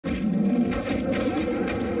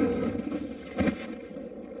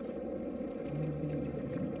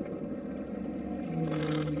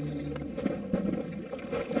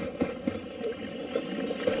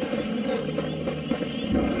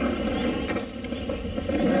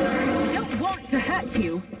let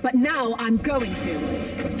you, but now I'm going to.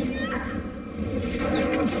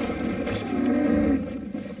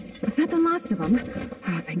 Was that the last of them?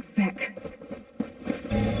 Oh, thank feck.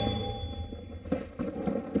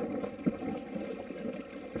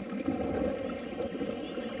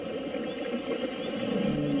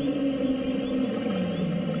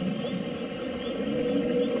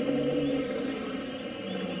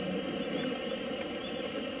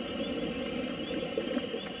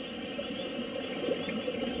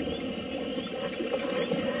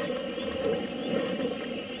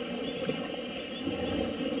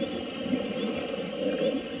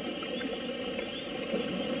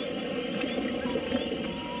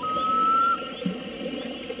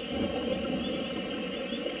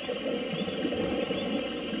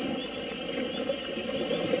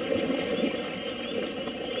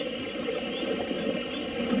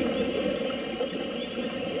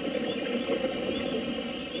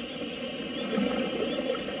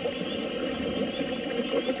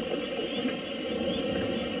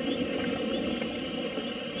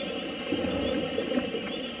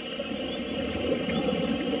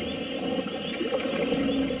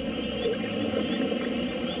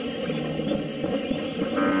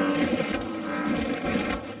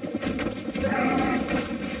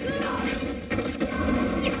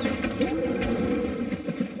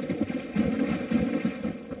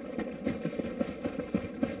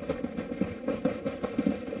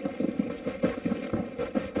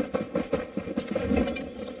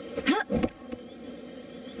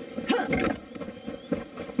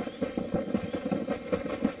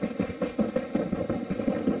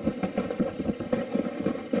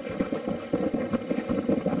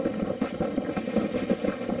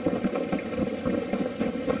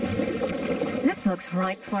 This looks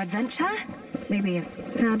ripe for adventure. Maybe a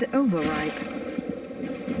tad overripe.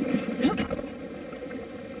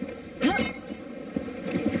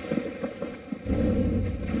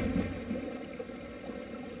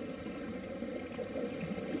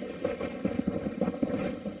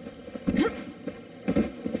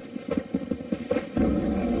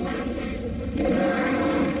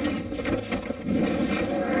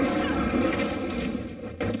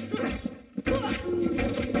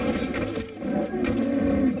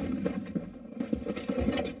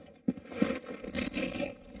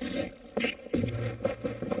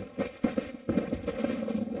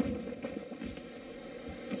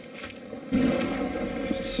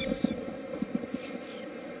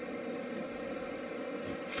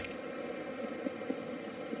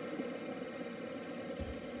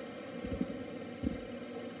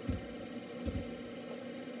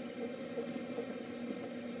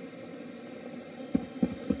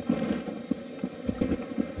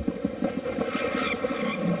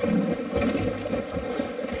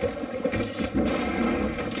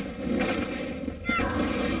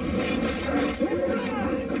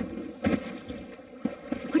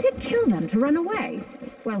 To run away?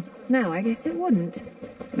 Well, no, I guess it wouldn't.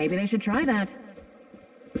 Maybe they should try that.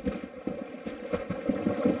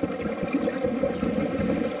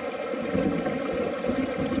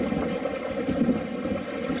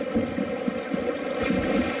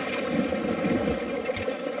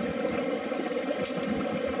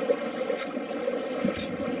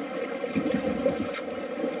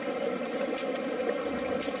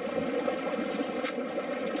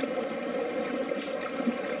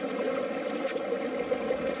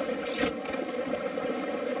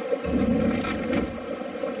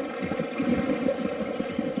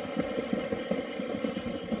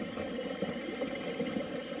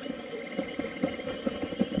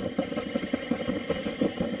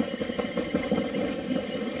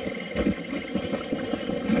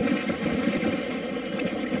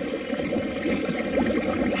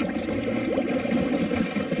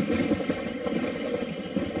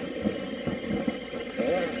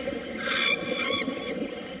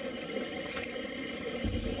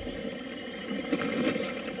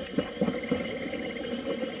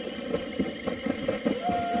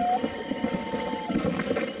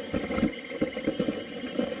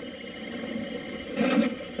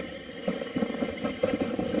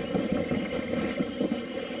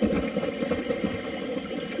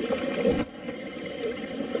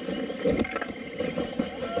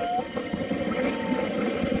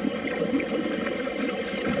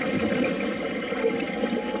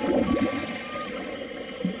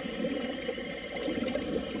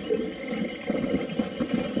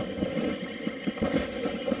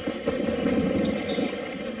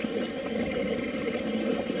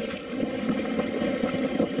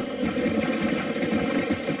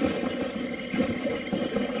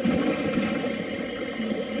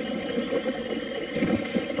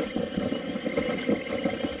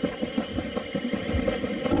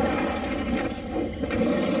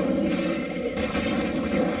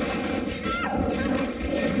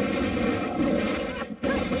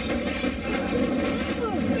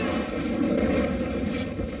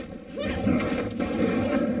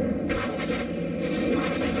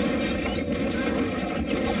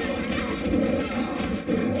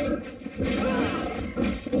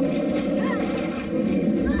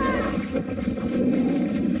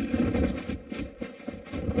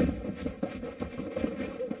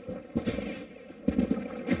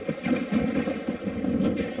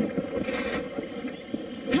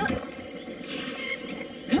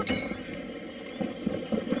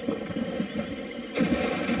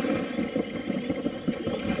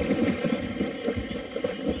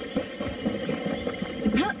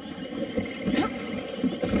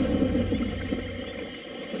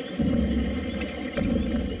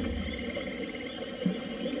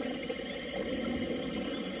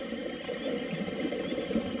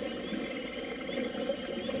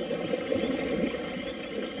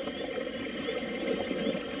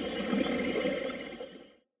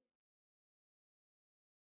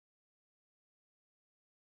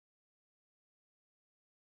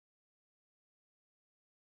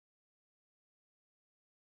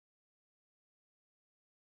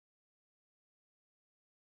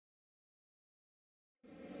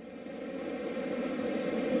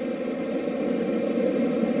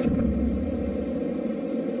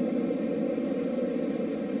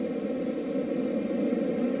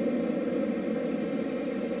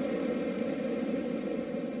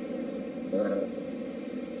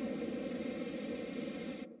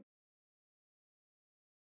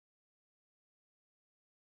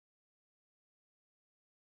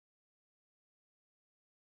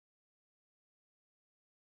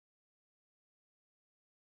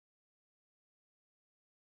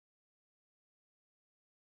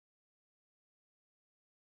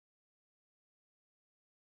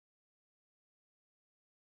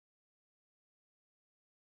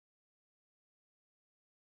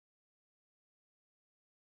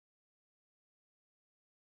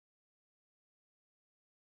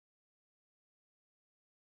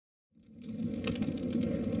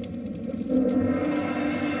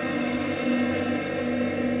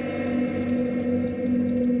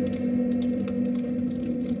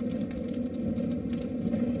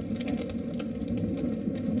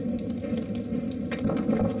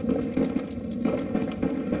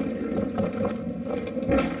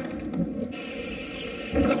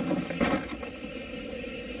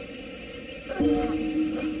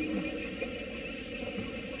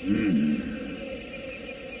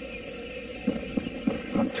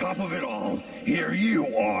 On top of it all, here you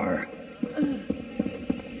are.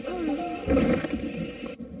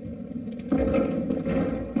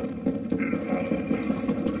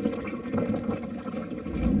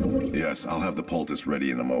 Yes, I'll have the poultice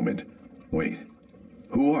ready in a moment. Wait,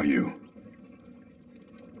 who are you?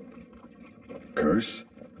 Curse?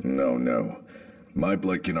 No. My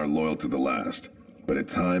bloodkin are loyal to the last, but at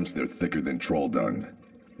times they're thicker than troll dung.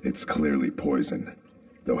 It's clearly poison,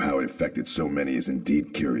 though how it affected so many is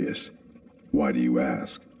indeed curious. Why do you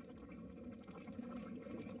ask?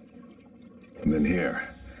 Then here,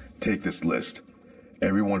 take this list.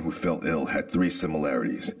 Everyone who fell ill had 3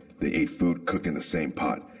 similarities. They ate food cooked in the same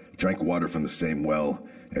pot, drank water from the same well,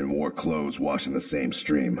 and wore clothes washed in the same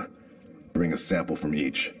stream. Bring a sample from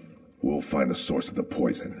each. We'll find the source of the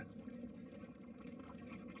poison.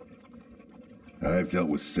 I've dealt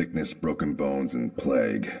with sickness, broken bones, and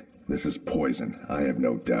plague. This is poison, I have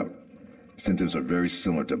no doubt. Symptoms are very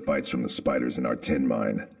similar to bites from the spiders in our tin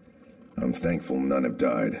mine. I'm thankful none have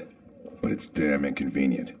died, but it's damn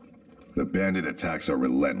inconvenient. The bandit attacks are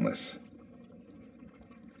relentless.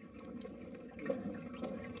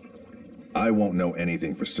 I won't know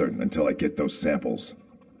anything for certain until I get those samples.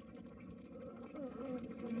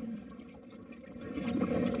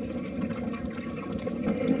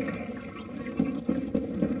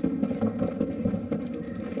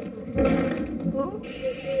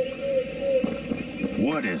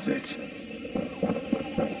 What is it?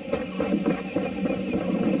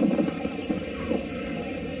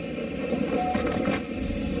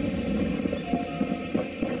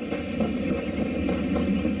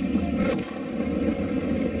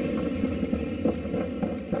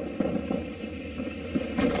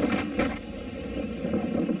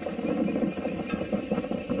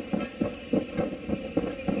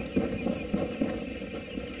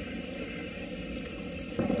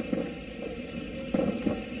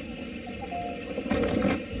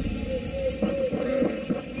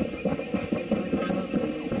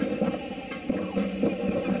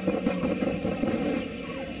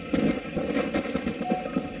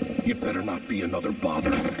 You better not be another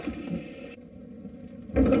bother.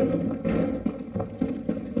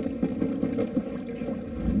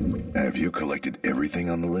 Have you collected everything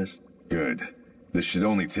on the list? Good. This should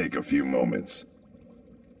only take a few moments.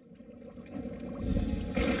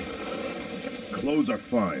 Clothes are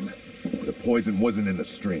fine. The poison wasn't in the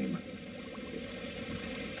stream.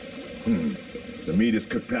 The meat is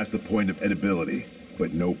cooked past the point of edibility,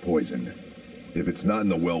 but no poison. If it's not in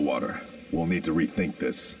the well water, we'll need to rethink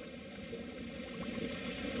this.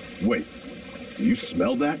 Wait, do you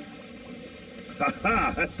smell that?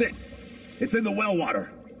 Ha-ha, that's it! It's in the well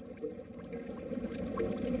water!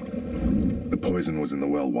 The poison was in the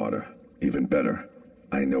well water. Even better,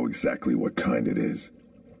 I know exactly what kind it is.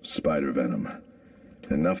 Spider venom.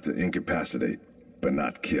 Enough to incapacitate, but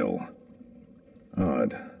not kill.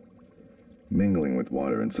 Odd. Mingling with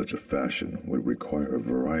water in such a fashion would require a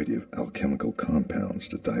variety of alchemical compounds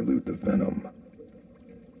to dilute the venom.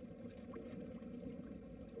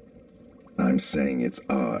 I'm saying it's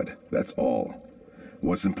odd, that's all.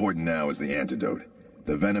 What's important now is the antidote.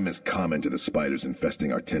 The venom is common to the spiders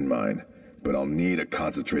infesting our tin mine, but I'll need a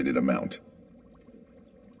concentrated amount.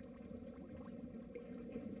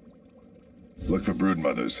 Look for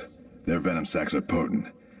broodmothers. Their venom sacs are potent,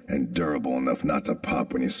 and durable enough not to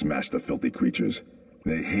pop when you smash the filthy creatures.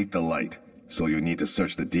 They hate the light, so you need to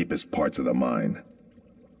search the deepest parts of the mine.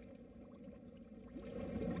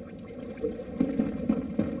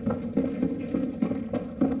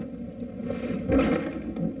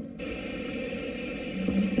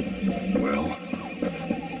 Well...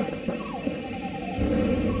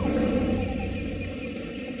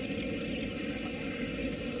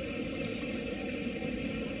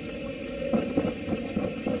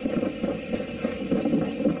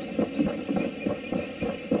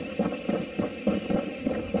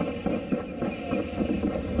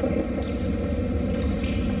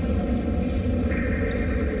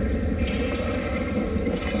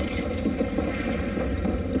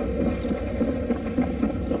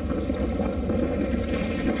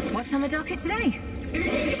 What's on the docket today?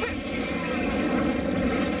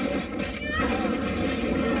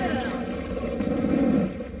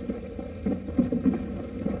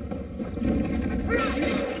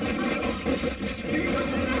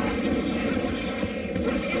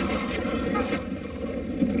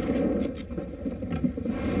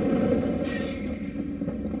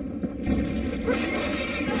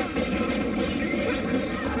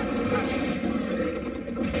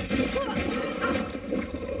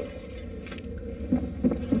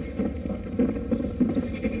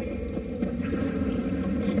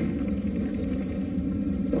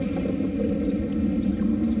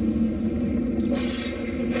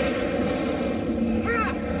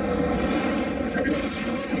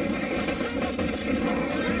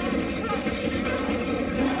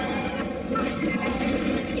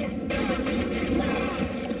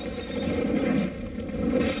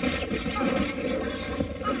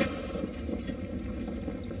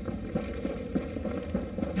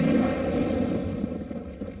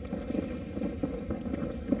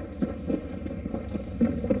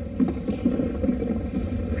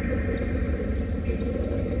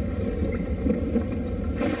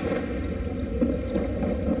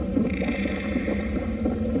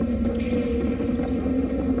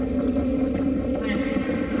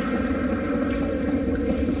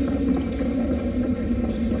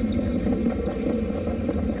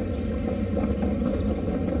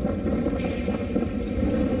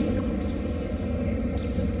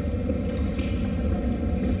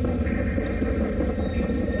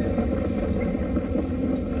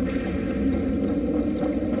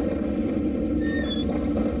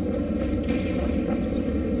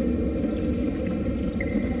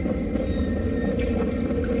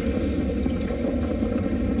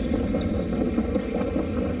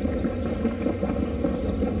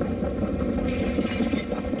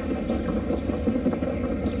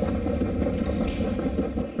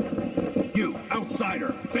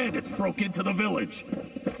 bandits broke into the village.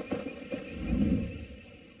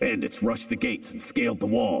 Bandits rushed the gates and scaled the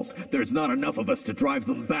walls. There's not enough of us to drive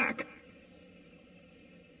them back.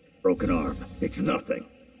 Broken arm, it's nothing.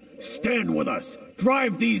 Stand with us!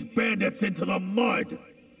 Drive these bandits into the mud!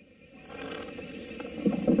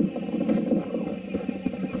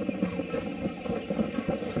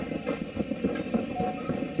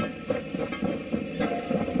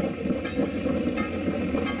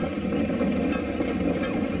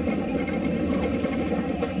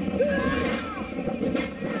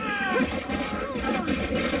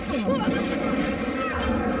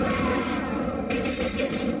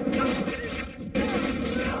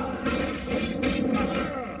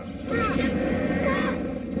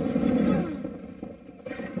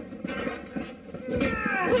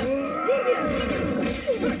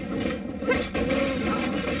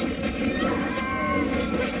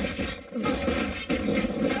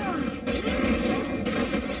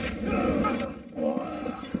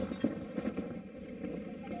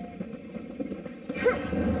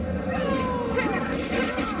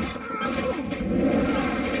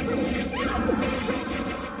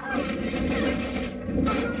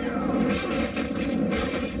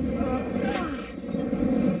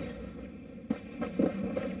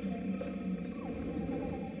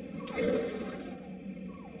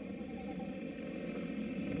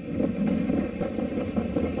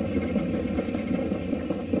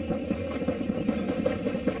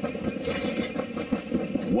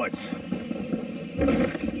 What?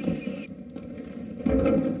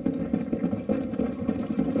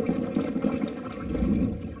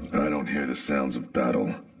 I don't hear the sounds of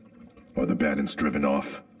battle. Are the bandits driven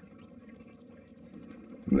off?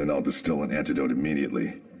 Then I'll distill an antidote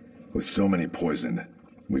immediately. With so many poison,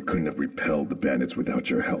 we couldn't have repelled the bandits without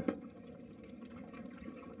your help.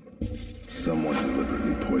 Someone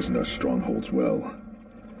deliberately poisoned our strongholds well.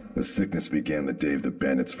 The sickness began the day of the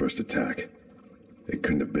bandits' first attack. It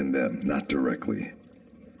couldn't have been them, not directly.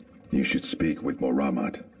 You should speak with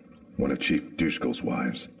Moramat, one of Chief Dushkul's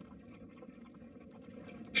wives.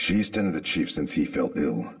 She's tended the chief since he fell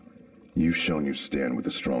ill. You've shown you stand with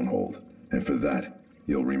the stronghold, and for that,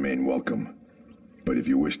 you'll remain welcome. But if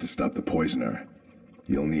you wish to stop the poisoner,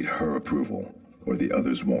 you'll need her approval, or the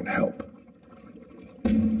others won't help.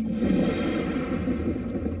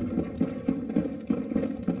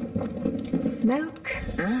 Smoke,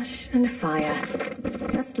 ash, and fire.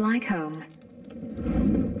 Just like home.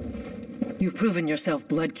 You've proven yourself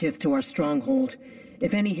bloodkith to our stronghold.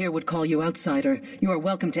 If any here would call you outsider, you are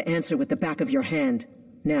welcome to answer with the back of your hand.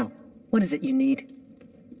 Now, what is it you need?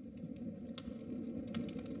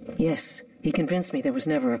 Yes, he convinced me there was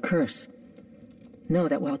never a curse. Know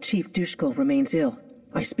that while Chief Dushkul remains ill,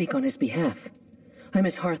 I speak on his behalf. I'm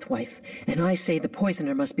his hearthwife, and I say the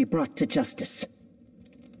poisoner must be brought to justice.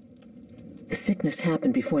 The sickness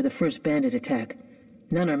happened before the first bandit attack.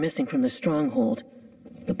 None are missing from the stronghold.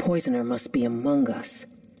 The poisoner must be among us.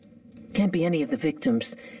 Can't be any of the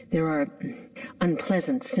victims. There are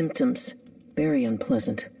unpleasant symptoms. Very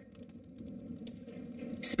unpleasant.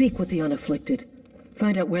 Speak with the unafflicted.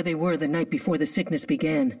 Find out where they were the night before the sickness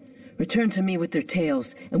began. Return to me with their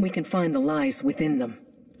tales, and we can find the lies within them.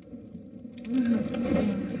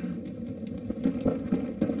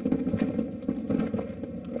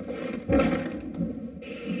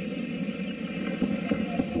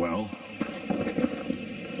 Well?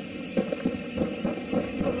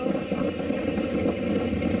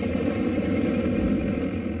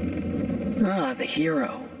 Ah, the hero.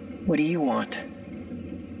 What do you want?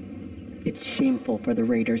 It's shameful for the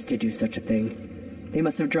raiders to do such a thing. They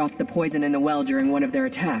must have dropped the poison in the well during one of their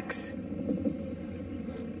attacks.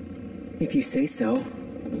 If you say so.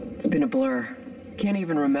 It's been a blur. Can't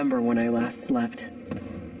even remember when I last slept.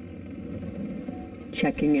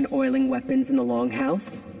 Checking and oiling weapons in the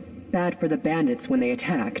longhouse? Bad for the bandits when they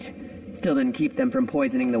attacked. Still didn't keep them from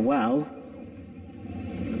poisoning the well.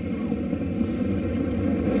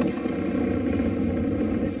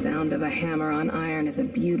 The sound of a hammer on iron is a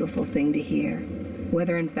beautiful thing to hear,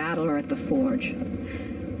 whether in battle or at the forge.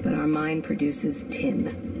 But our mine produces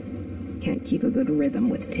tin. Can't keep a good rhythm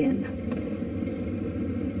with tin.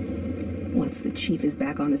 Once the chief is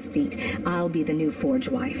back on his feet, I'll be the new forge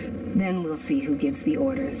wife. Then we'll see who gives the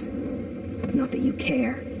orders. Not that you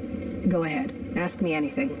care. Go ahead, ask me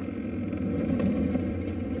anything.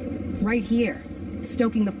 Right here,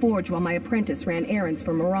 stoking the forge while my apprentice ran errands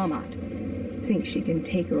for Maramat. Think she can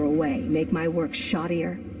take her away, make my work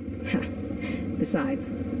shoddier?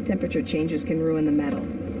 Besides, temperature changes can ruin the metal.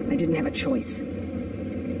 I didn't have a choice.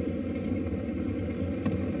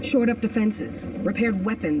 shored up defenses, repaired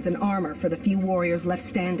weapons and armor for the few warriors left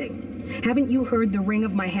standing. Haven't you heard the ring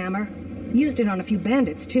of my hammer? Used it on a few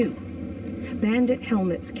bandits, too. Bandit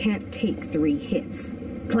helmets can't take 3 hits.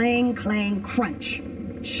 Clang, clang, crunch.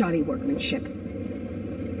 Shoddy workmanship.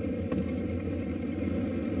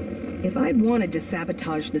 If I'd wanted to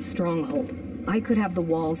sabotage the stronghold, I could have the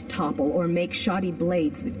walls topple or make shoddy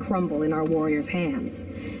blades that crumble in our warriors' hands.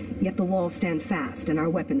 Yet the walls stand fast and our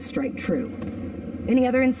weapons strike true. Any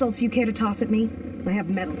other insults you care to toss at me? I have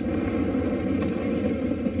metal.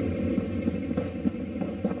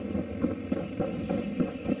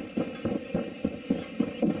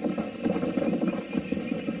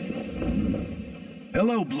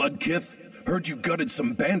 Hello, Bloodkith. Heard you gutted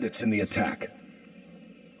some bandits in the attack.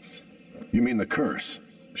 You mean the curse?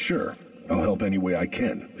 Sure. I'll help any way I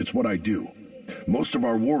can. It's what I do. Most of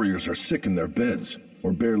our warriors are sick in their beds,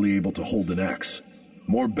 or barely able to hold an axe.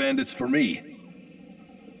 More bandits for me.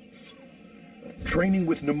 Training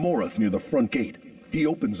with Nemorath near the front gate. He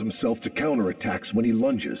opens himself to counterattacks when he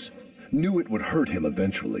lunges. Knew it would hurt him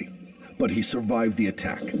eventually. But he survived the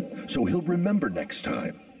attack, so he'll remember next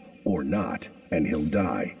time. Or not, and he'll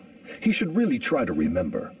die. He should really try to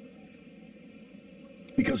remember.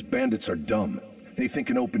 Because bandits are dumb. They think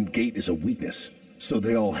an open gate is a weakness, so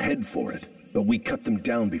they all head for it. But we cut them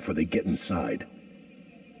down before they get inside.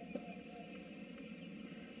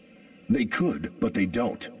 They could, but they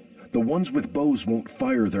don't. The ones with bows won't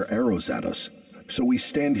fire their arrows at us, so we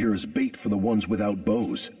stand here as bait for the ones without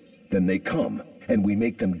bows. Then they come, and we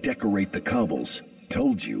make them decorate the cobbles.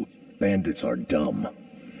 Told you, bandits are dumb.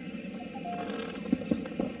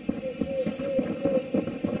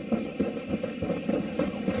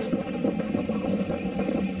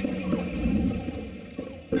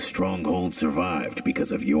 The stronghold survived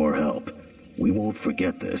because of your help. We won't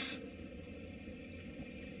forget this.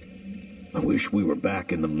 I wish we were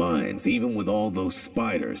back in the mines, even with all those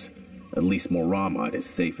spiders. At least Moramad is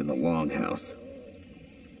safe in the longhouse.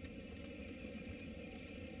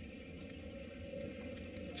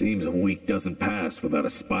 Seems a week doesn't pass without a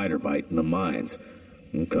spider bite in the mines.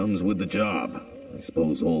 It comes with the job. I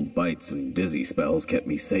suppose old bites and dizzy spells kept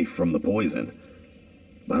me safe from the poison.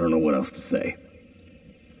 I don't know what else to say.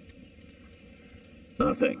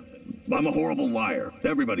 Nothing. I'm a horrible liar.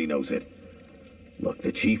 Everybody knows it. Look,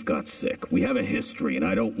 the chief got sick. We have a history, and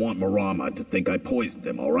I don't want Moramad to think I poisoned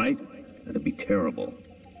him, all right? That'd be terrible.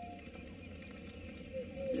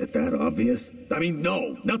 Is it that obvious? I mean,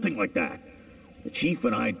 no, nothing like that. The chief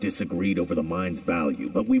and I disagreed over the mine's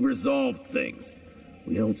value, but we resolved things.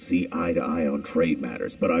 We don't see eye to eye on trade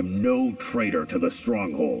matters, but I'm no traitor to the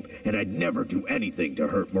stronghold, and I'd never do anything to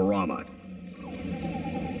hurt Moramad.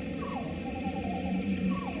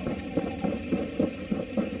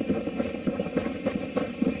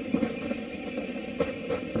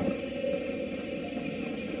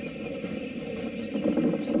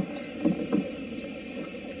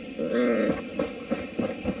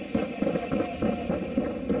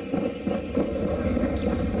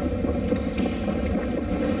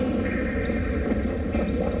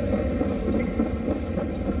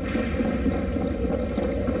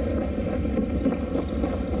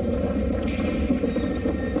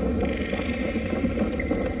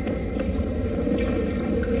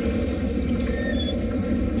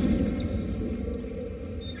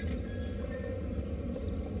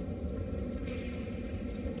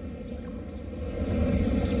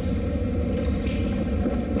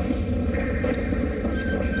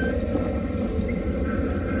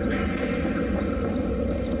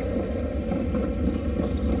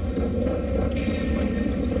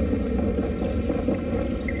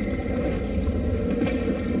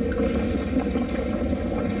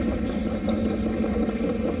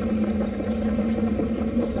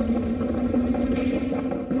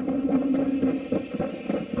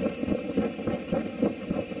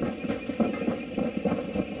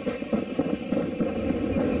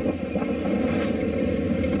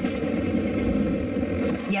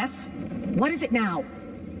 What is it now?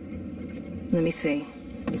 Let me see.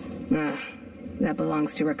 That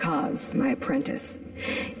belongs to Rakaz, my apprentice.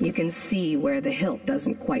 You can see where the hilt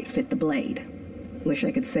doesn't quite fit the blade. Wish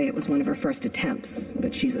I could say it was one of her first attempts,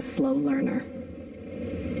 but she's a slow learner.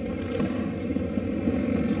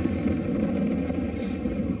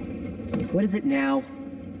 What is it now?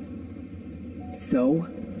 So,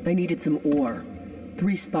 I needed some ore.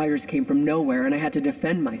 3 spiders came from nowhere and I had to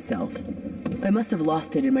defend myself. I must have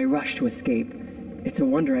lost it in my rush to escape. It's a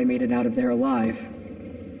wonder I made it out of there alive.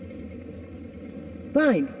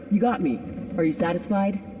 Fine, you got me. Are you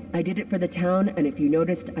satisfied? I did it for the town, and if you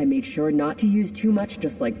noticed, I made sure not to use too much,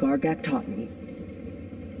 just like Gargak taught me.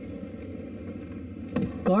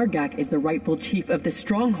 Gargak is the rightful chief of this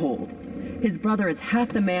stronghold. His brother is half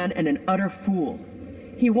the man and an utter fool.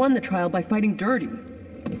 He won the trial by fighting dirty.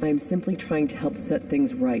 I am simply trying to help set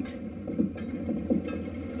things right.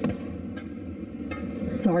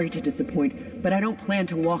 Sorry to disappoint, but I don't plan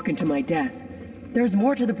to walk into my death. There's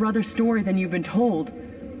more to the brother's story than you've been told.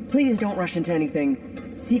 Please don't rush into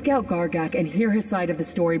anything. Seek out Gargak and hear his side of the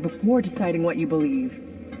story before deciding what you believe.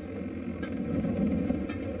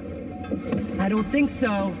 I don't think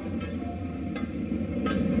so.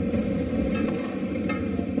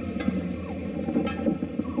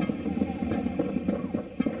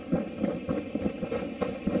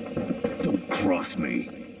 Don't cross me.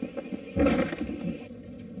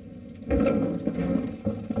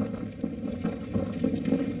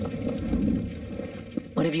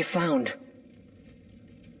 What have you found?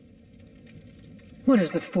 What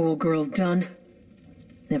has the fool girl done?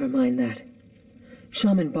 Never mind that.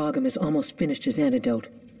 Shaman Bogham has almost finished his antidote.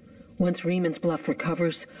 Once Reeman's Bluff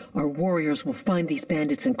recovers, our warriors will find these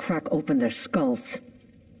bandits and crack open their skulls.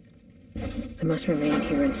 I must remain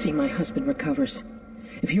here and see my husband recovers.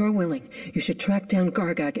 If you're willing, you should track down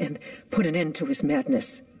Gargak and put an end to his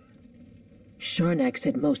madness. Sharnak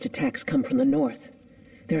said most attacks come from the north.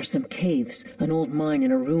 There are some caves, an old mine,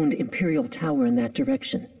 and a ruined Imperial tower in that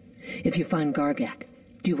direction. If you find Gargak,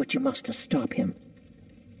 do what you must to stop him.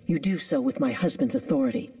 You do so with my husband's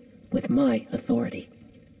authority, with my authority.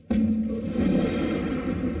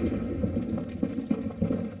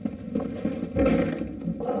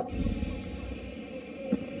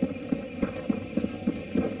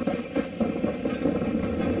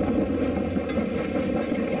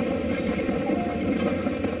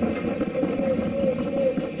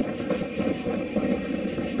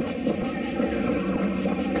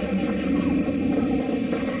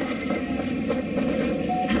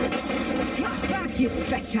 You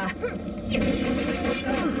betcha!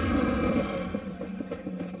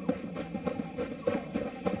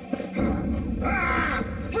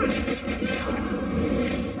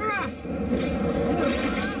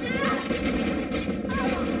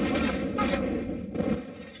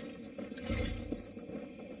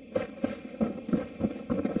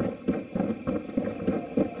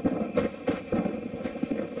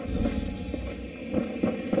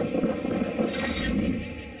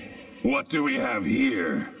 What do we have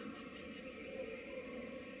here?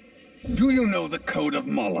 Do you know the Code of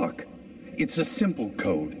Moloch? It's a simple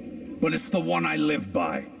code, but it's the one I live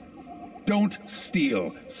by. Don't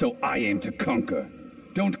steal, so I aim to conquer.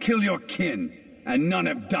 Don't kill your kin, and none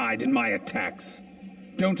have died in my attacks.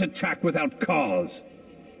 Don't attack without cause,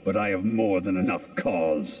 but I have more than enough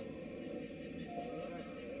cause.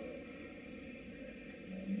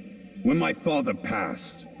 When my father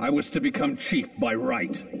passed, I was to become chief by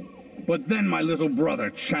right. But then my little brother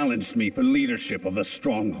challenged me for leadership of the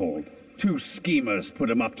stronghold. 2 schemers put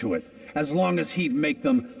him up to it, as long as he'd make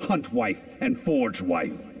them hunt wife and forge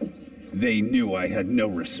wife. They knew I had no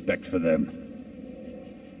respect for them.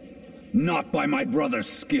 Not by my brother's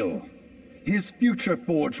skill. His future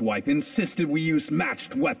forge wife insisted we use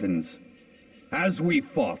matched weapons. As we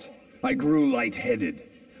fought, I grew lightheaded.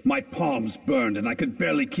 My palms burned and I could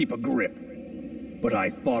barely keep a grip. But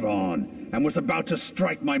I fought on, and was about to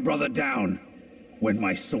strike my brother down, when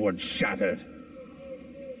my sword shattered.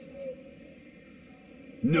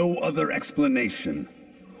 No other explanation.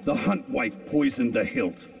 The hunt wife poisoned the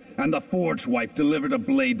hilt, and the forge wife delivered a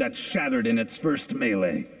blade that shattered in its first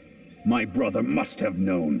melee. My brother must have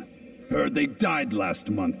known. Heard they died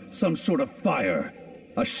last month, some sort of fire.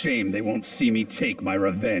 A shame they won't see me take my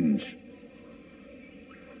revenge.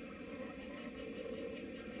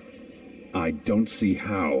 I don't see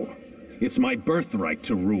how. It's my birthright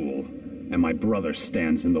to rule, and my brother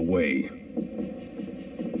stands in the way.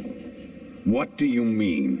 What do you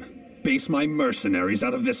mean? Base my mercenaries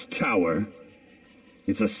out of this tower?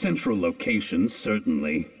 It's a central location,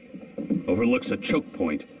 certainly. Overlooks a choke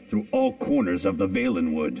point through all corners of the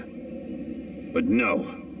Valenwood. But no,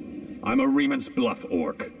 I'm a Reeman's Bluff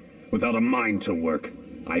orc. Without a mind to work,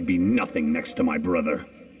 I'd be nothing next to my brother.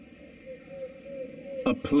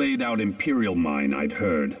 A played-out Imperial mine, I'd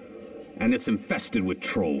heard. And it's infested with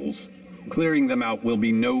trolls. Clearing them out will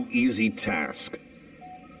be no easy task.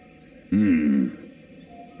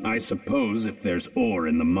 I suppose if there's ore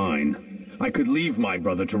in the mine, I could leave my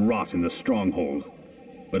brother to rot in the stronghold.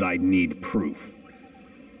 But I'd need proof.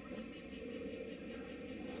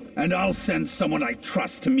 And I'll send someone I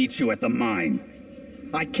trust to meet you at the mine.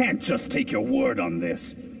 I can't just take your word on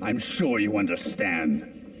this. I'm sure you understand.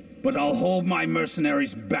 But I'll hold my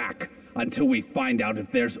mercenaries back until we find out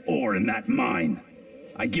if there's ore in that mine.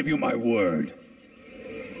 I give you my word.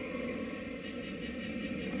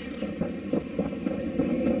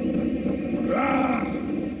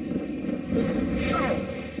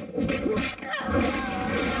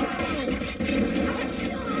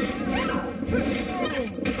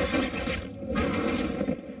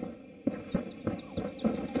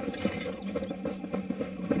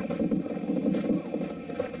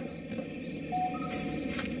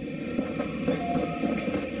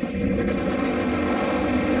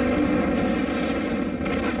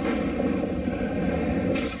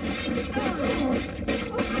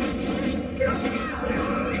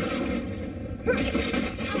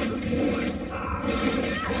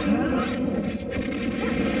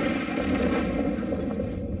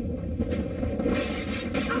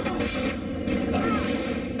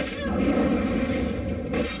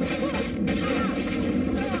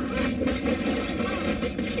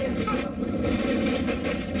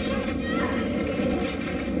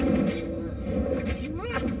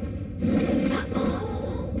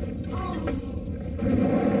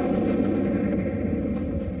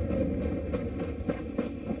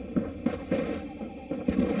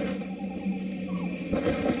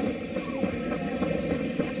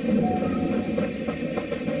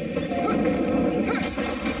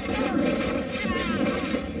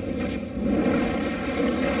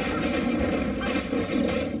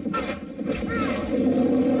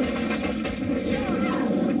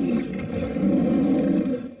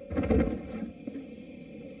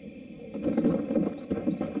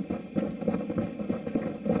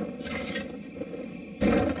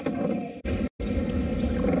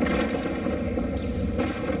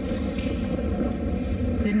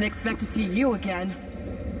 expect to see you again.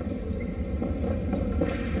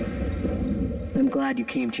 I'm glad you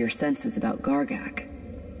came to your senses about Gargak.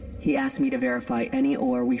 He asked me to verify any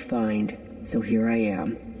ore we find, so here I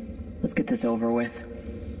am. Let's get this over with.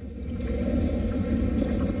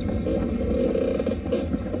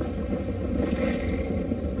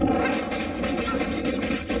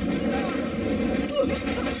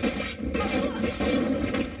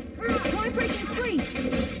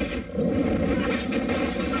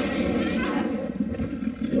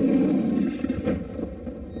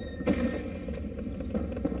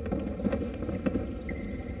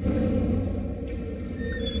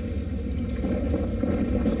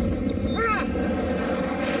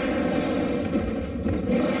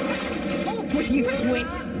 You twit!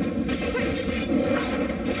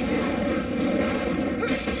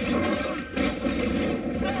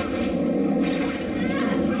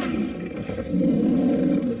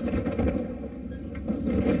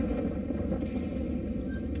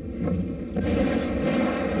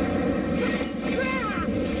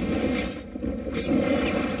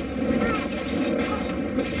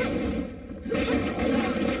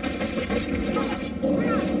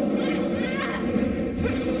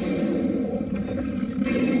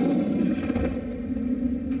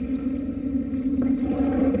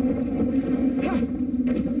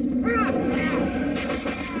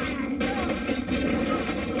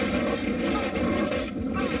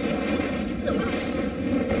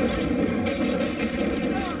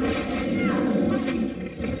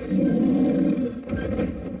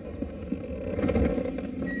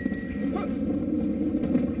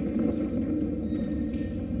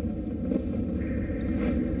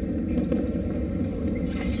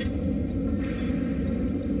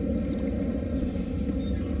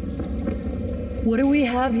 What do we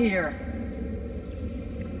have here?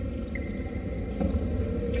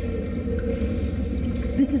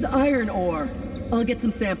 This is iron ore. I'll get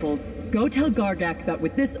some samples. Go tell Gargak that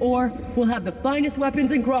with this ore, we'll have the finest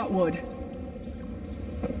weapons in Grotwood.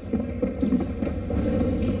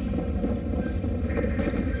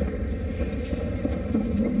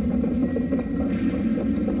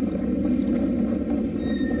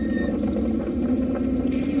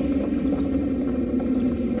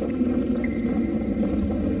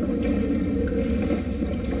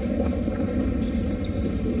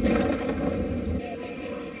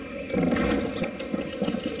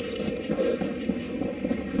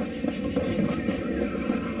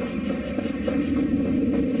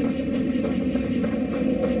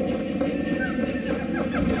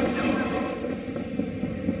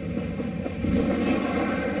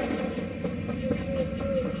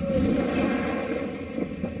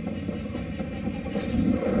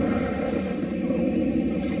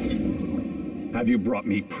 Have you brought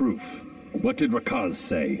me proof? What did Rakaz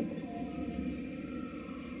say?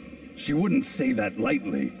 She wouldn't say that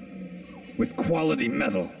lightly. With quality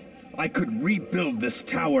metal, I could rebuild this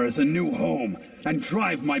tower as a new home and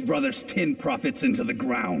drive my brother's tin profits into the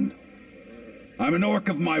ground. I'm an orc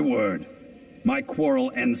of my word. My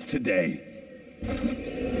quarrel ends today.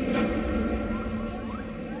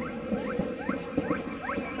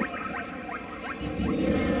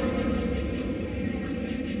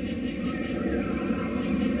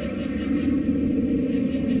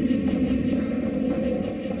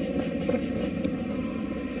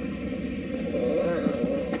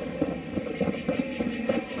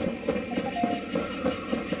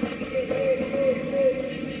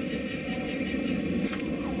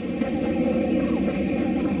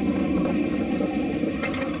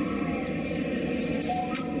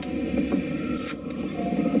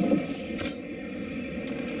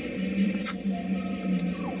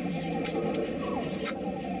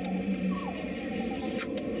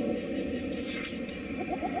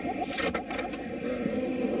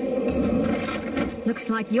 Looks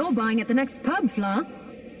like you're buying at the next pub, Fleur.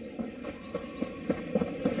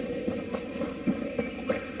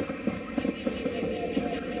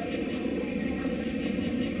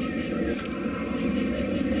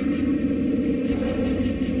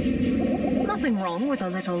 Nothing wrong with a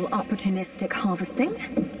little opportunistic harvesting.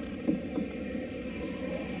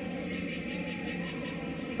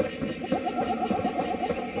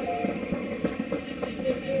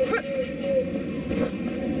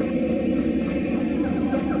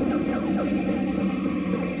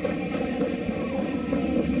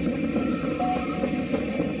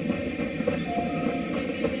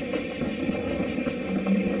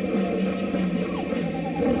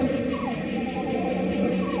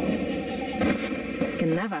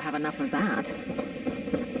 Can never have enough of that.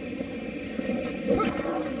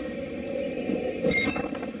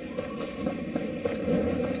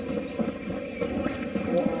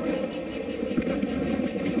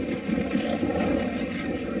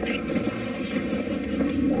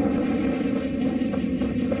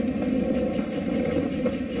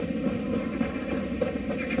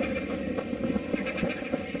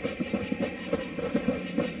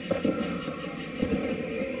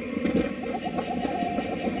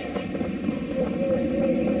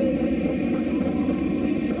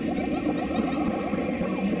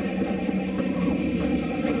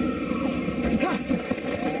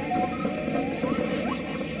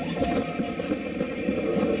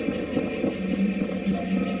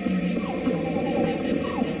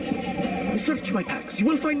 Search my packs. You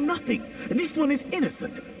will find nothing. This one is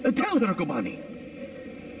innocent. Tell her, Kobani.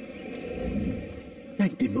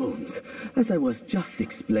 Thank the moons. As I was just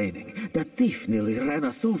explaining, that thief nearly ran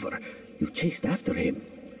us over. You chased after him.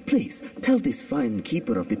 Please, tell this fine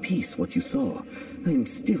keeper of the peace what you saw. I am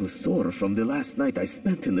still sore from the last night I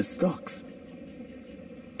spent in the stocks.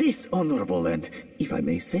 This honorable and, if I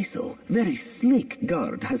may say so, very sleek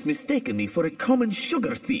guard has mistaken me for a common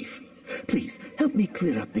sugar thief. Please, help me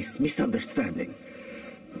clear up this misunderstanding.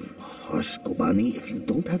 Hush, Kobani. If you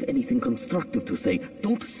don't have anything constructive to say,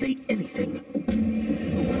 don't say anything.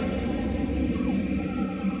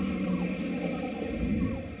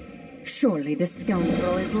 Surely this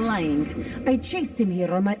scoundrel is lying. I chased him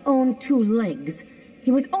here on my own 2 legs.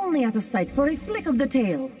 He was only out of sight for a flick of the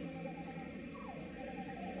tail.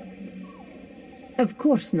 Of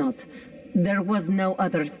course not. There was no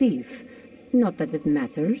other thief. Not that it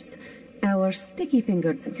matters. Our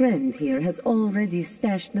sticky-fingered friend here has already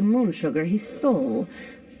stashed the moon sugar he stole.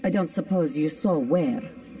 I don't suppose you saw where.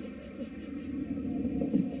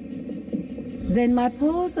 Then my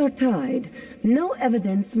paws are tied. No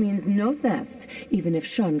evidence means no theft, even if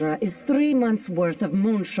Chandra is 3 months' worth of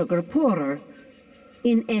moon sugar poorer.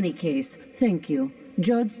 In any case, thank you.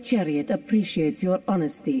 Judd's chariot appreciates your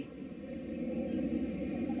honesty.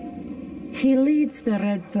 He leads the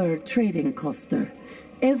Red Fur trading coster.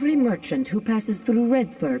 Every merchant who passes through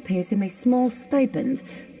Red Fur pays him a small stipend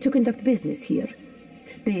to conduct business here.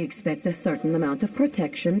 They expect a certain amount of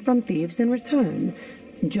protection from thieves in return.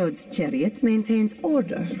 Judd's chariot maintains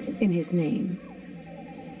order in his name.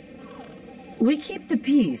 We keep the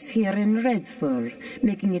peace here in Red Fur,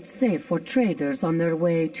 making it safe for traders on their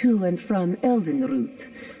way to and from Eldenroot.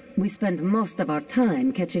 We spend most of our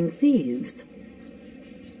time catching thieves.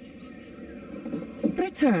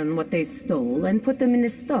 Return what they stole and put them in the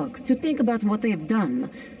stocks to think about what they've done.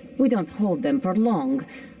 We don't hold them for long,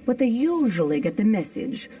 but they usually get the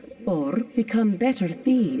message, or become better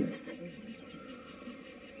thieves.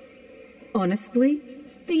 Honestly,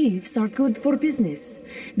 thieves are good for business.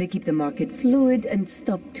 They keep the market fluid and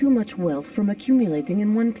stop too much wealth from accumulating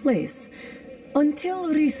in one place.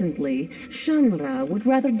 Until recently, Shanra would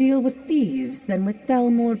rather deal with thieves than with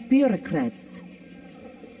Thalmor bureaucrats.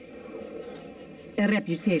 A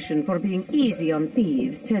reputation for being easy on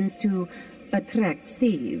thieves tends to attract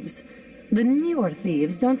thieves. The newer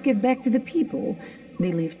thieves don't give back to the people.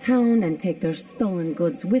 They leave town and take their stolen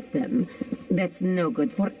goods with them. That's no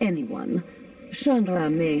good for anyone. Chandra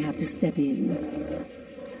may have to step in.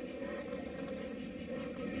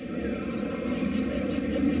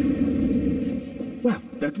 Well,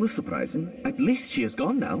 that was surprising. At least she is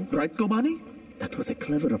gone now, right, Kobani? That was a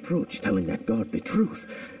clever approach, telling that guard the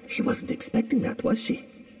truth. She wasn't expecting that, was she?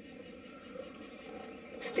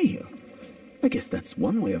 Still, I guess that's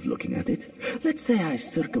one way of looking at it. Let's say I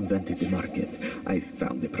circumvented the market. I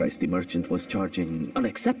found the price the merchant was charging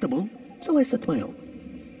unacceptable, so I set my own.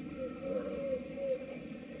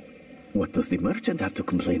 What does the merchant have to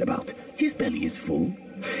complain about? His belly is full.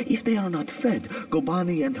 If they are not fed,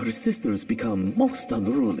 Kobani and her sisters become most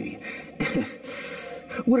unruly.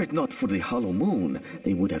 Were it not for the hollow moon,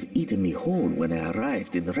 they would have eaten me whole when I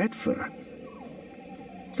arrived in Red Fur.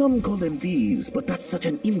 Some call them thieves, but that's such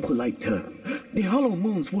an impolite term. The hollow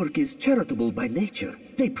moon's work is charitable by nature.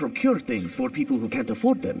 They procure things for people who can't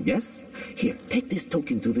afford them, yes? Here, take this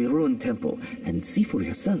token to the ruined temple and see for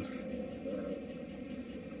yourself.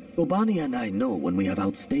 Kobani and I know when we have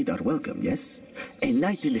outstayed our welcome, yes? A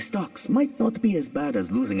night in the stocks might not be as bad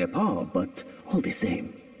as losing a paw, but all the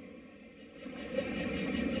same.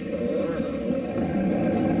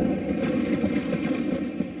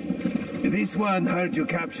 This one heard you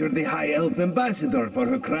captured the High Elf Ambassador for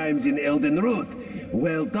her crimes in Eldenroot.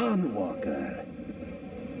 Well done, Walker.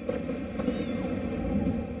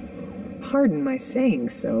 Pardon my saying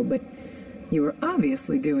so, but you were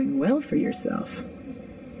obviously doing well for yourself.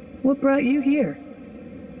 What brought you here?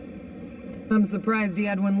 I'm surprised you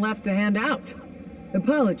had one left to hand out.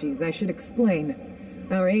 Apologies, I should explain.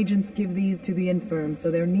 Our agents give these to the infirm, so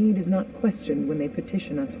their need is not questioned when they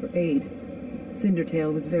petition us for aid.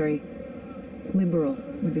 Cindertail was very liberal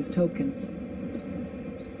with his tokens.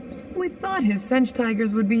 We thought his cinch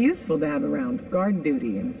tigers would be useful to have around, guard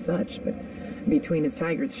duty and such, but between his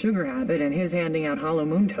tiger's sugar habit and his handing out hollow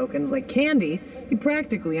moon tokens like candy, he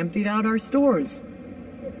practically emptied out our stores.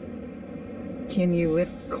 Can you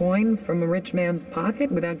lift coin from a rich man's pocket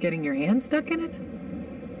without getting your hand stuck in it?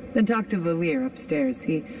 Then talk to Valir upstairs.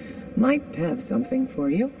 He might have something for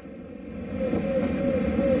you.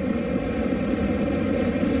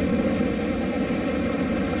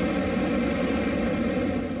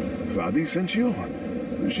 Vadi sent you?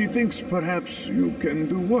 She thinks perhaps you can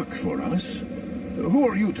do work for us. Who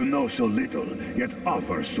are you to know so little, yet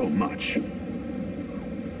offer so much?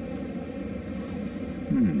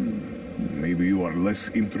 Maybe you are less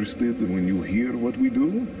interested when you hear what we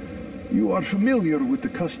do? You are familiar with the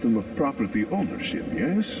custom of property ownership,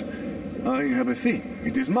 yes? I have a thing.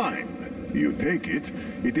 It is mine. You take it,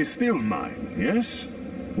 it is still mine, yes?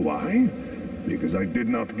 Why? Because I did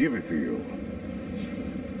not give it to you.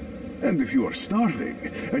 And if you are starving,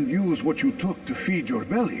 and use what you took to feed your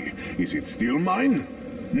belly, is it still mine?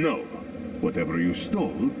 No. Whatever you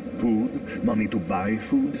stole, food, money to buy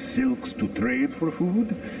food, silks to trade for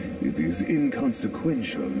food, it is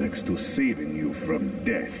inconsequential next to saving you from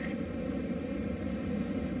death.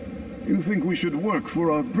 You think we should work for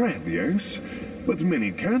our bread, yes? But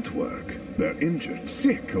many can't work. They're injured,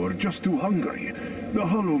 sick, or just too hungry. The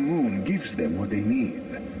hollow moon gives them what they need.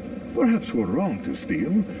 Perhaps we're wrong to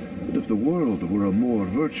steal, but if the world were a more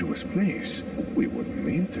virtuous place, we wouldn't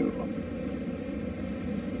need to.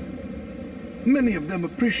 Many of them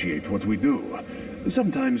appreciate what we do.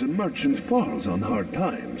 Sometimes a merchant falls on hard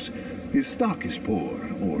times. His stock is poor,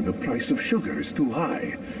 or the price of sugar is too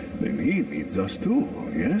high. Then he needs us too,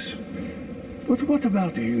 yes? But what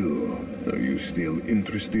about you? Are you still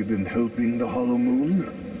interested in helping the Hollow Moon?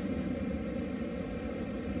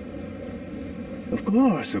 Of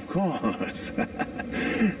course, of course.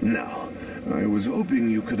 Now, I was hoping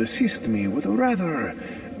you could assist me with a rather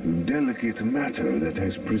delicate matter that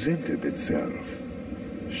has presented itself.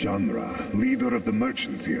 Shanra, leader of the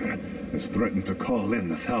merchants here, has threatened to call in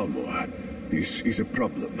the Thalmor. This is a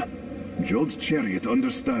problem. Jode's chariot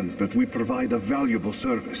understands that we provide a valuable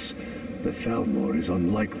service. The Thalmor is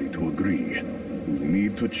unlikely to agree. We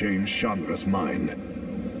need to change Shanra's mind.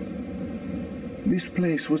 This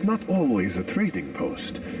place was not always a trading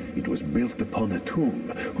post. It was built upon a tomb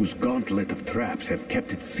whose gauntlet of traps have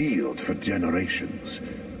kept it sealed for generations.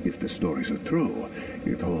 If the stories are true,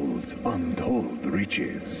 it holds untold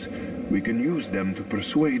riches. We can use them to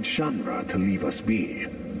persuade Shanra to leave us be.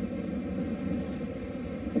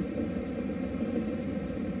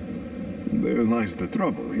 There lies the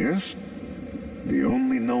trouble, yes? The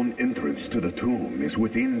only known entrance to the tomb is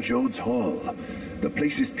within Jode's hall. The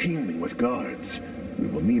place is teeming with guards. We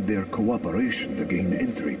will need their cooperation to gain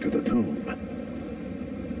entry to the tomb.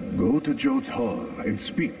 Go to Jode's hall and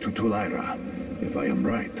speak to Tulaira. If I am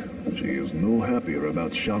right, she is no happier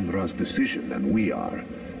about Shanra's decision than we are.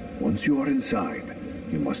 Once you are inside,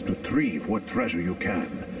 you must retrieve what treasure you can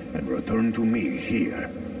and return to me here.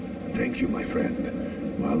 Thank you, my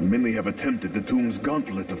friend. While many have attempted the tomb's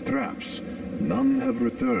gauntlet of traps, none have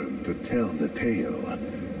returned to tell the tale.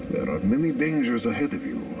 There are many dangers ahead of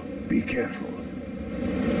you. Be careful.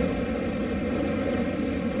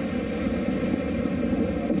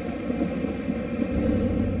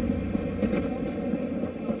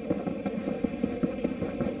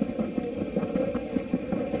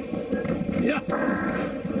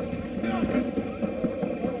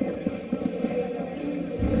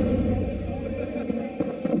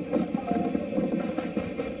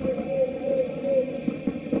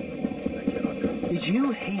 Did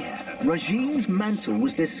you hear? Rajine's mantle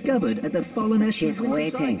was discovered at the fallen Escher's She's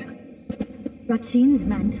waiting. Rajine's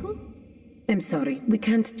mantle? I'm sorry, we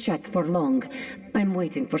can't chat for long. I'm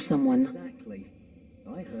waiting for someone. Exactly.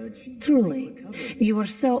 I heard she... Truly, you were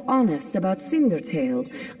so honest about Cindertail.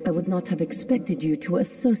 I would not have expected you to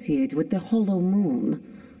associate with the Hollow Moon.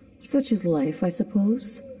 Such is life, I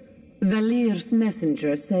suppose. Valir's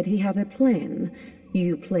messenger said he had a plan.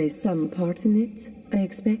 You play some part in it, I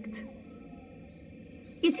expect?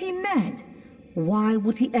 Is he mad? Why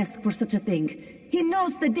would he ask for such a thing? He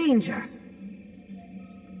knows the danger.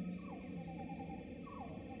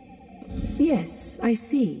 Yes, I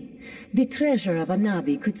see. The treasure of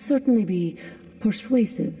Anabi could certainly be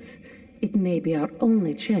persuasive. It may be our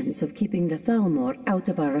only chance of keeping the Thalmor out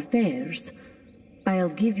of our affairs.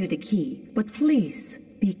 I'll give you the key, but please,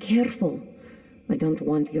 be careful. I don't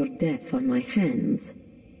want your death on my hands.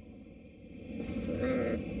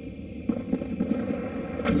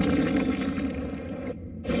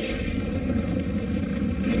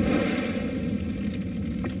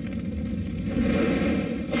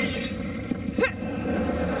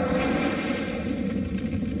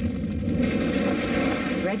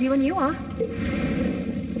 Ready when you are.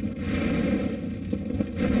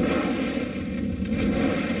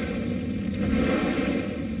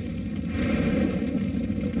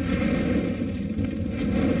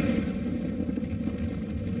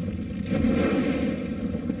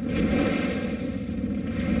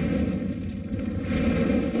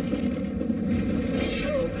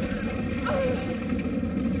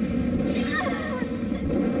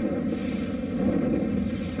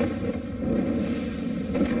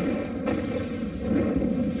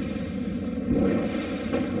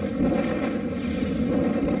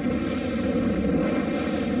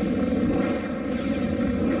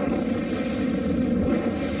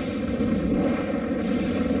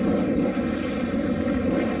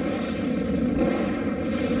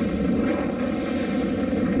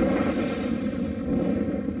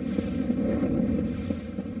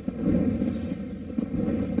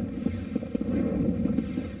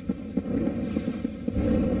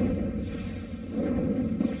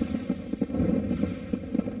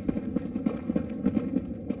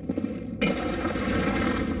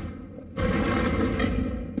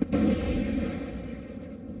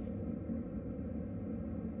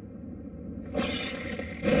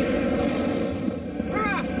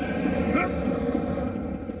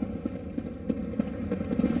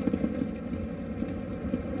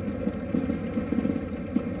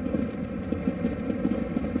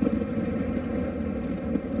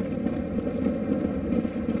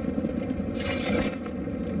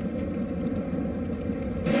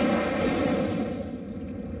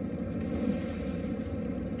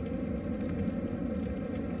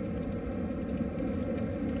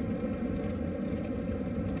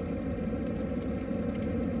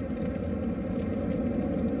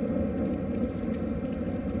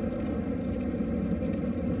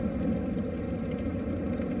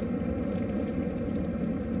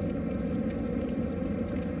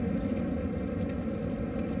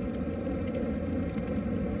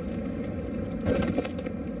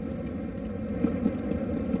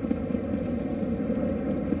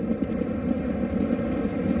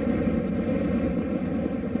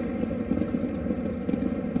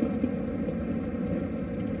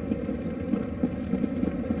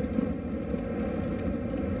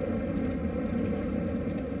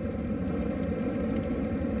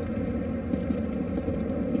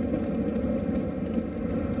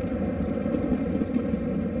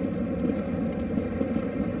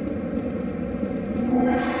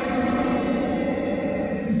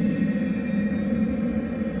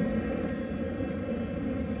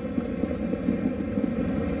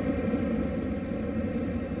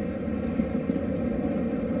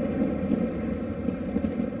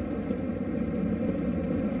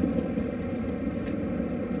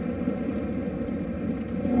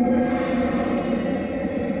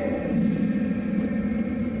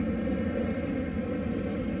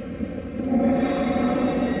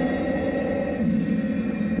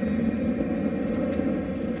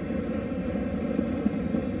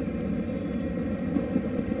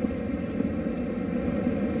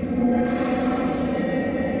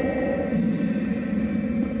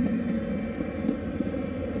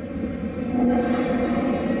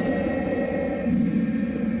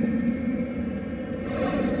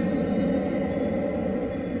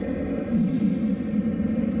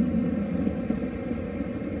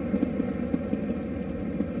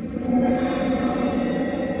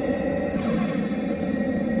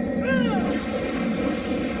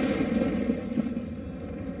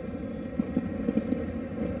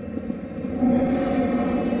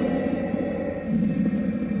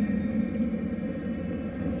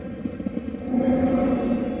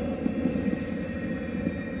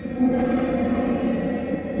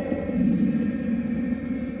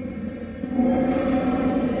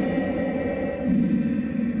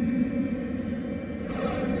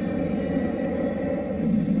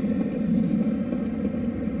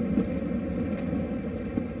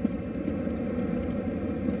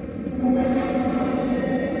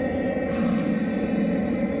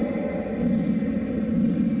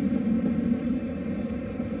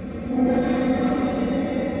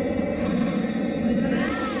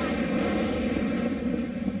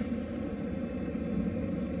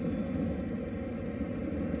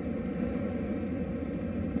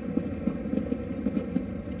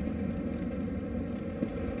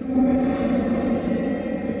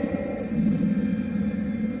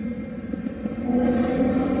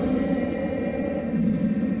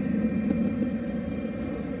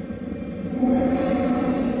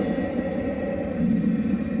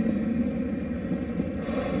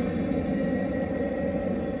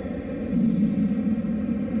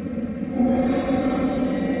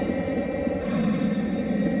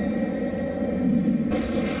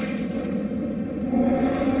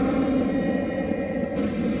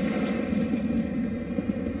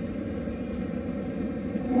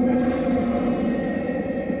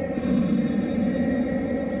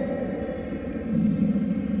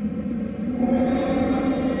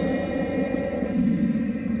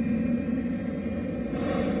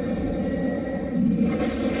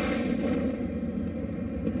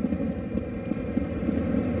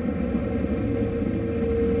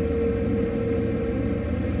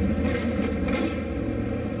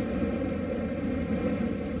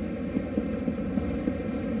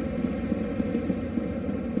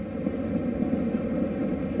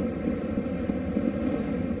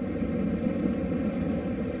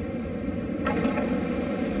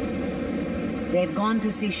 They've gone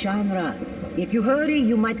to see Shanra. If you hurry,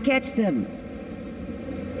 you might catch them.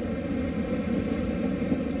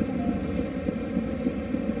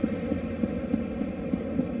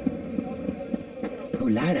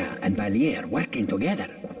 Ulara and Valier working together.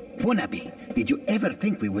 Punabi, did you ever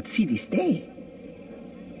think we would see this day?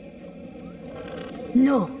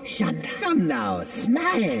 No, Shanra. Come now,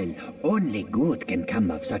 smile. Only good can come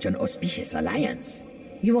of such an auspicious alliance.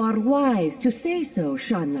 You are wise to say so,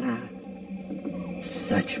 Shanra.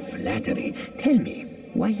 Such flattery. Tell me,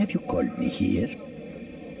 why have you called me here?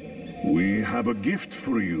 We have a gift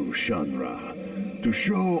for you, Shanra, to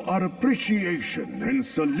show our appreciation and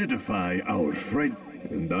solidify our friend.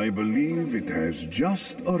 And I believe it has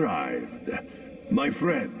just arrived. My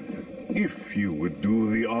friend, if you would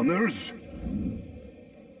do the honors.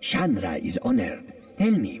 Shanra is honored.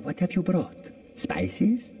 Tell me, what have you brought?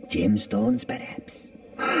 Spices? Gemstones, perhaps?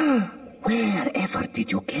 Wherever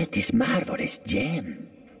did you get this marvelous gem?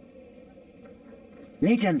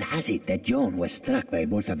 Legend has it that Joan was struck by a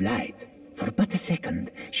bolt of light. For but a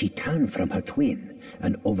second, she turned from her twin,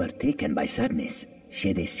 and overtaken by sadness,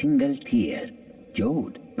 shed a single tear.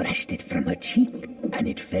 Jode brushed it from her cheek, and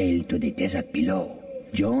it fell to the desert below.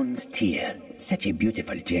 Joan's tear, such a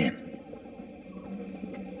beautiful gem.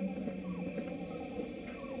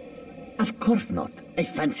 Of course not. A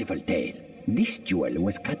fanciful tale. This jewel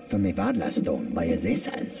was cut from a Varla stone by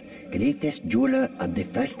Azesas, greatest jeweler of the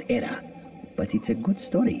First Era. But it's a good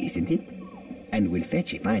story, isn't it? And will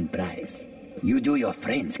fetch a fine price. You do your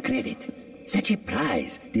friends credit. Such a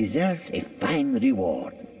prize deserves a fine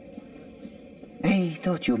reward. I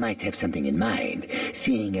thought you might have something in mind,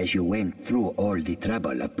 seeing as you went through all the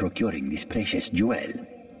trouble of procuring this precious jewel.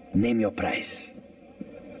 Name your price.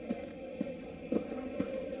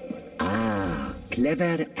 Ah,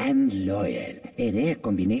 clever and loyal. A rare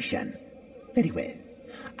combination. Very well.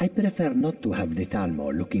 I prefer not to have the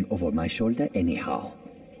Thalmor looking over my shoulder anyhow.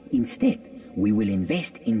 Instead, we will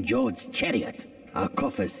invest in Jode's chariot. Our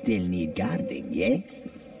coffers still need guarding,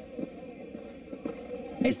 yes?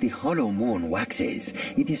 As the hollow moon waxes,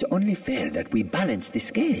 it is only fair that we balance the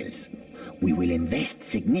scales. We will invest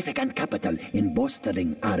significant capital in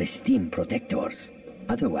bolstering our esteemed protectors.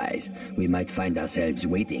 Otherwise, we might find ourselves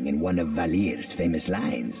waiting in one of Valir's famous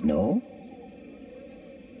lines, no?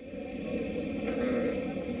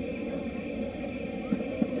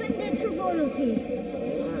 Surrender to royalty.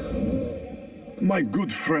 My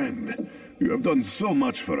good friend, you have done so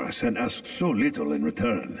much for us and asked so little in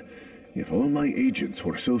return. If all my agents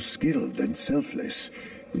were so skilled and selfless,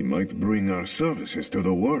 we might bring our services to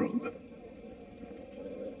the world.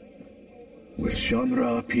 With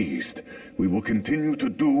Shanra appeased, we will continue to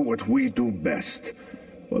do what we do best.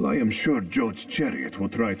 While I am sure Jode's chariot will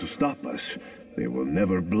try to stop us, they will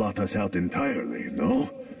never blot us out entirely, no?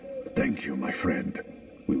 Thank you, my friend.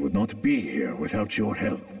 We would not be here without your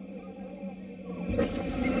help.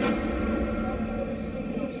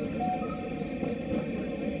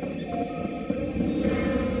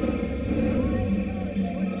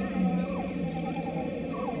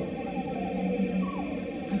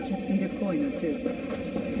 Need a coin or two.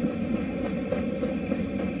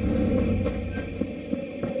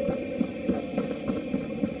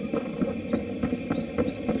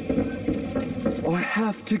 I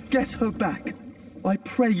have to get her back. I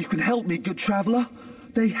pray you can help me, good traveller.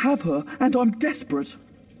 They have her, and I'm desperate.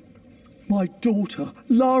 My daughter,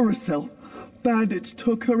 Laracel. Bandits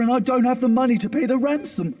took her, and I don't have the money to pay the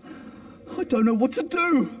ransom. I don't know what to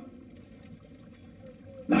do.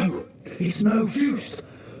 No, it's no use.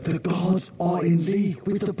 The gods are in league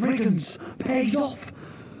with the brigands. Paid off.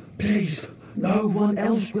 Please, no one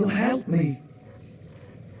else will help me.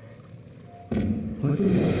 I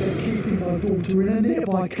believe they're keeping my daughter in a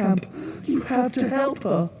nearby camp. You have to help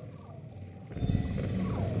her.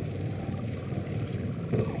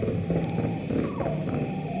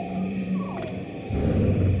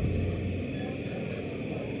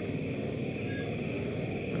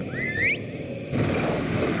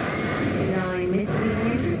 Did I miss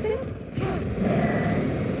anything interesting?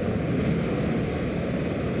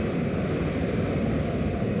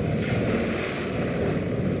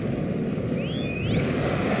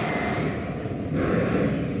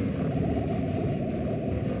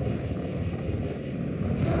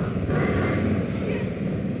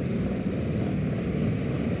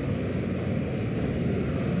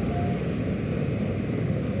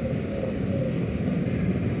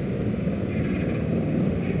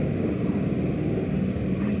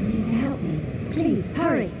 Please,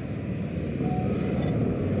 hurry.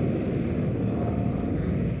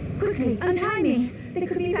 Quickly, untie me. They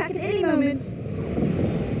could be back at any moment.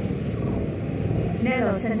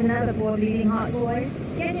 Nello sent another poor bleeding heart,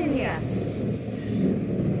 boys. Get in here.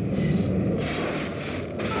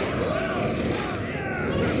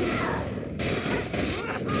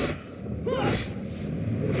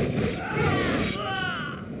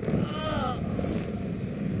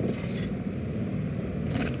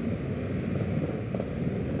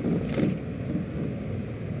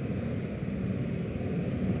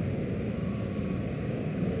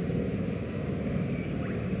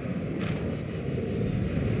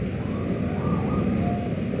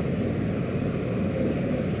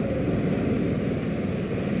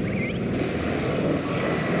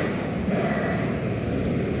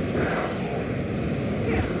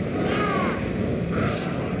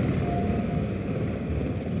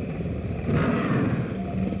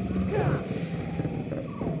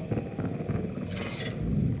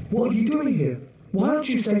 What are you doing here? Why aren't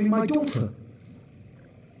you saving my daughter?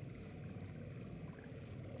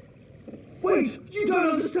 Wait, you don't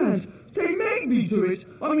understand. They made me do it.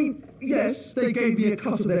 I mean, yes, they gave me a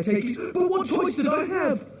cut of their takings, but what choice did I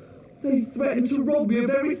have? They threatened to rob me of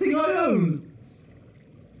everything I own.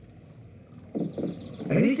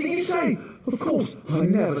 Anything you say. Of course, I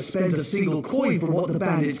never spent a single coin from what the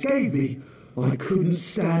bandits gave me. I couldn't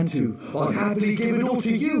stand to. I'd happily give it all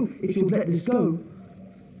to you if you'll let this go.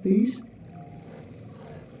 Please?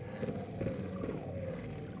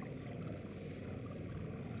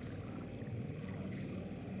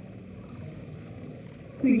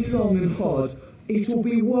 Think long and hard. It'll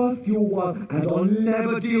be worth your while, and I'll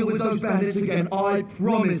never deal with those bandits again, I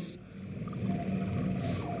promise.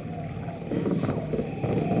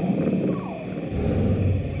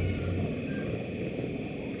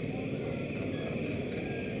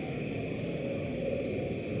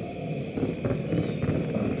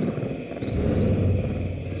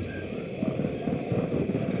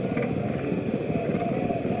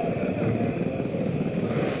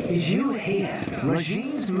 Did you hear?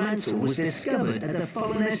 Regine's mantle was discovered at the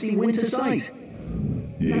Aimlessly winter site.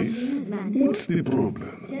 Yes. What's the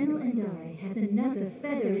problem? General Endari has another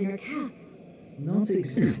feather in her cap. Not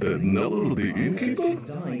exactly. Is that Nello the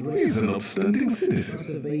innkeeper? He's an upstanding citizen.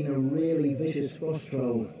 Must have been a really vicious frost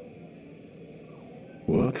troll.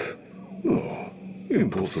 What? No.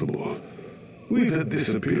 Impossible. We've had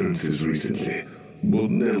disappearances recently, but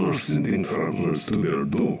Nello sending travelers to their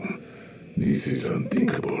doom. This is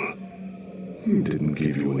unthinkable. He didn't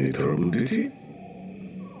give you any trouble, did he?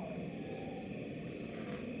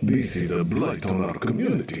 This is a blight on our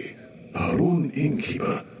community. Our own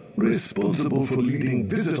innkeeper, responsible for leading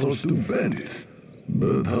visitors to bandits.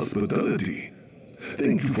 Bad hospitality.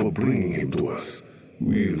 Thank you for bringing him to us.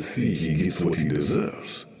 We'll see he gets what he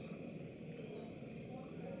deserves.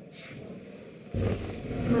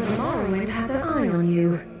 Mother Morrowind has an eye on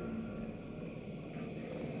you.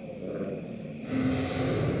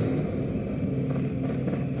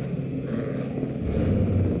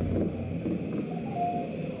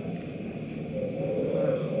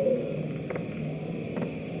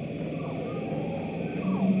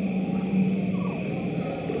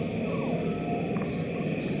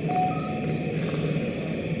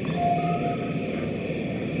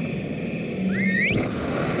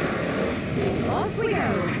 Off we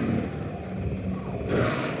go!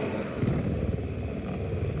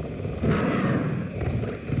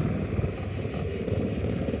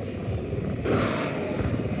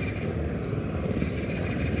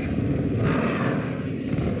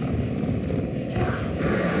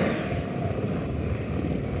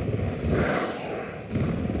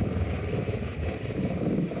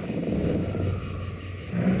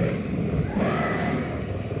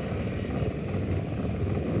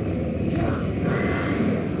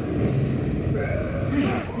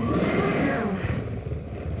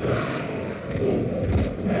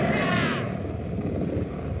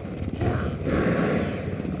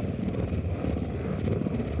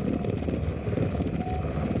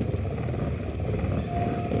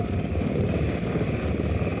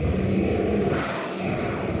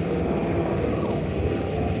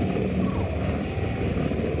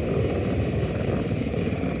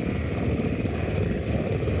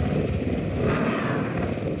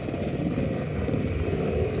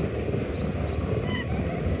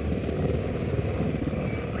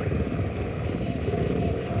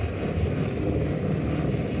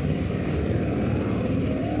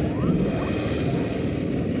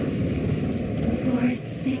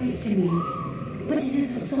 Sings to me, but it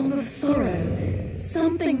is a song of sorrow.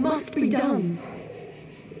 Something must be done.